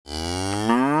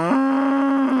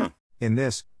In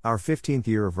this, our 15th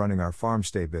year of running our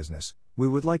farmstay business, we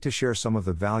would like to share some of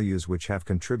the values which have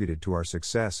contributed to our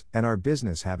success and our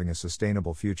business having a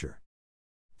sustainable future.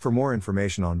 For more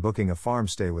information on booking a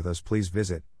farmstay with us, please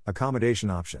visit Accommodation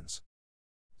Options.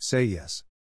 Say yes.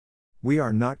 We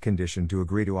are not conditioned to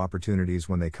agree to opportunities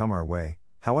when they come our way,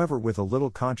 however, with a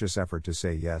little conscious effort to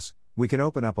say yes, we can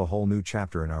open up a whole new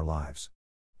chapter in our lives.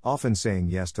 Often saying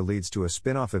yes to leads to a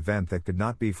spin-off event that could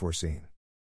not be foreseen.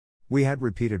 We had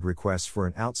repeated requests for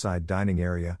an outside dining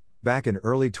area. Back in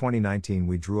early 2019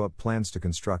 we drew up plans to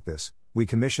construct this, we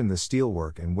commissioned the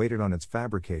steelwork and waited on its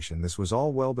fabrication. This was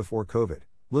all well before COVID.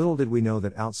 Little did we know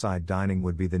that outside dining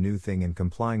would be the new thing in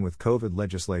complying with COVID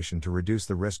legislation to reduce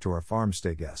the risk to our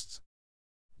farmstay guests.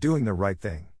 Doing the right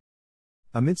thing.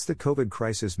 Amidst the COVID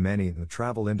crisis, many in the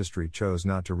travel industry chose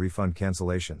not to refund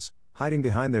cancellations, hiding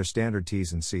behind their standard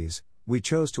T's and C's. We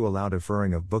chose to allow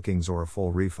deferring of bookings or a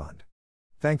full refund.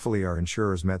 Thankfully, our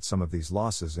insurers met some of these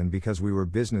losses, and because we were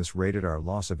business rated, our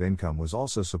loss of income was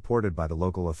also supported by the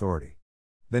local authority.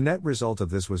 The net result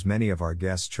of this was many of our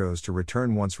guests chose to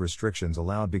return once restrictions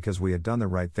allowed because we had done the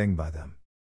right thing by them.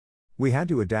 We had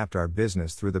to adapt our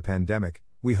business through the pandemic.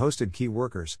 We hosted key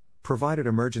workers, provided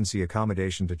emergency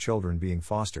accommodation to children being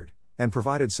fostered, and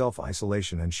provided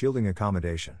self-isolation and shielding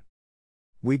accommodation.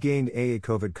 We gained AA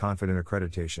COVID Confident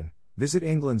accreditation, Visit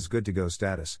England's Good to Go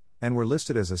status, and were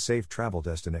listed as a safe travel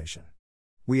destination.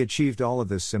 We achieved all of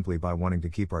this simply by wanting to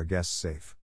keep our guests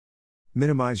safe.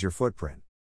 Minimize your footprint.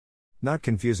 Not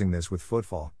confusing this with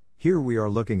footfall, here we are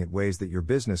looking at ways that your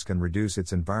business can reduce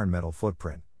its environmental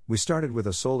footprint. We started with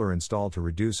a solar install to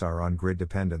reduce our on-grid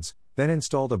dependence, then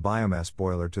installed a biomass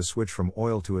boiler to switch from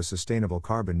oil to a sustainable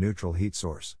carbon-neutral heat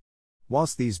source.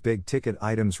 Whilst these big-ticket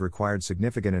items required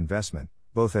significant investment,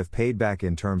 both have paid back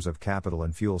in terms of capital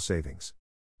and fuel savings.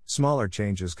 Smaller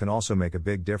changes can also make a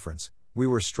big difference. We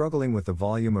were struggling with the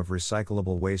volume of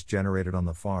recyclable waste generated on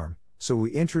the farm, so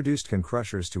we introduced can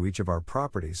crushers to each of our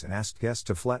properties and asked guests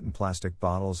to flatten plastic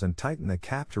bottles and tighten the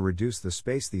cap to reduce the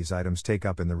space these items take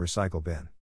up in the recycle bin.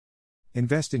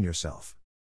 Invest in yourself.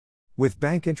 With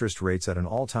bank interest rates at an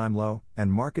all-time low,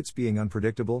 and markets being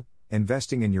unpredictable,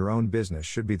 investing in your own business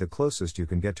should be the closest you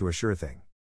can get to a sure thing.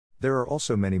 There are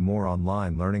also many more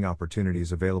online learning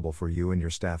opportunities available for you and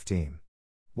your staff team.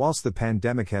 Whilst the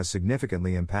pandemic has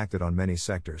significantly impacted on many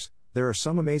sectors, there are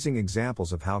some amazing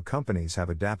examples of how companies have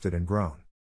adapted and grown.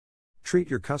 Treat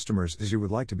your customers as you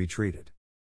would like to be treated.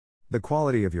 The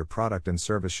quality of your product and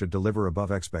service should deliver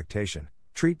above expectation.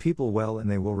 Treat people well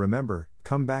and they will remember,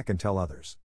 come back and tell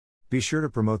others. Be sure to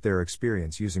promote their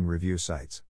experience using review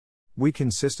sites. We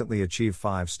consistently achieve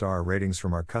 5-star ratings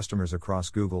from our customers across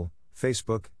Google,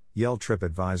 Facebook, Yelp,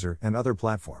 TripAdvisor, and other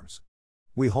platforms.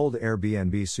 We hold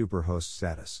Airbnb Superhost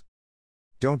status.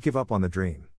 Don't give up on the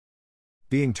dream.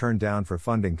 Being turned down for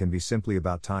funding can be simply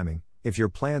about timing. If your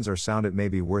plans are sound, it may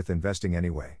be worth investing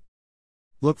anyway.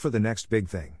 Look for the next big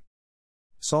thing.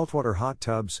 Saltwater hot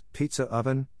tubs, pizza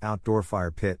oven, outdoor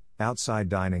fire pit, outside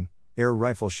dining, air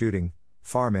rifle shooting,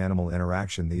 farm animal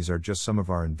interaction. These are just some of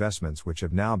our investments which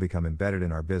have now become embedded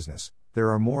in our business. There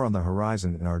are more on the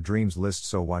horizon in our dreams list,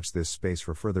 so watch this space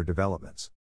for further developments.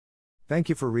 Thank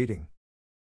you for reading.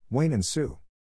 Wayne and Sue.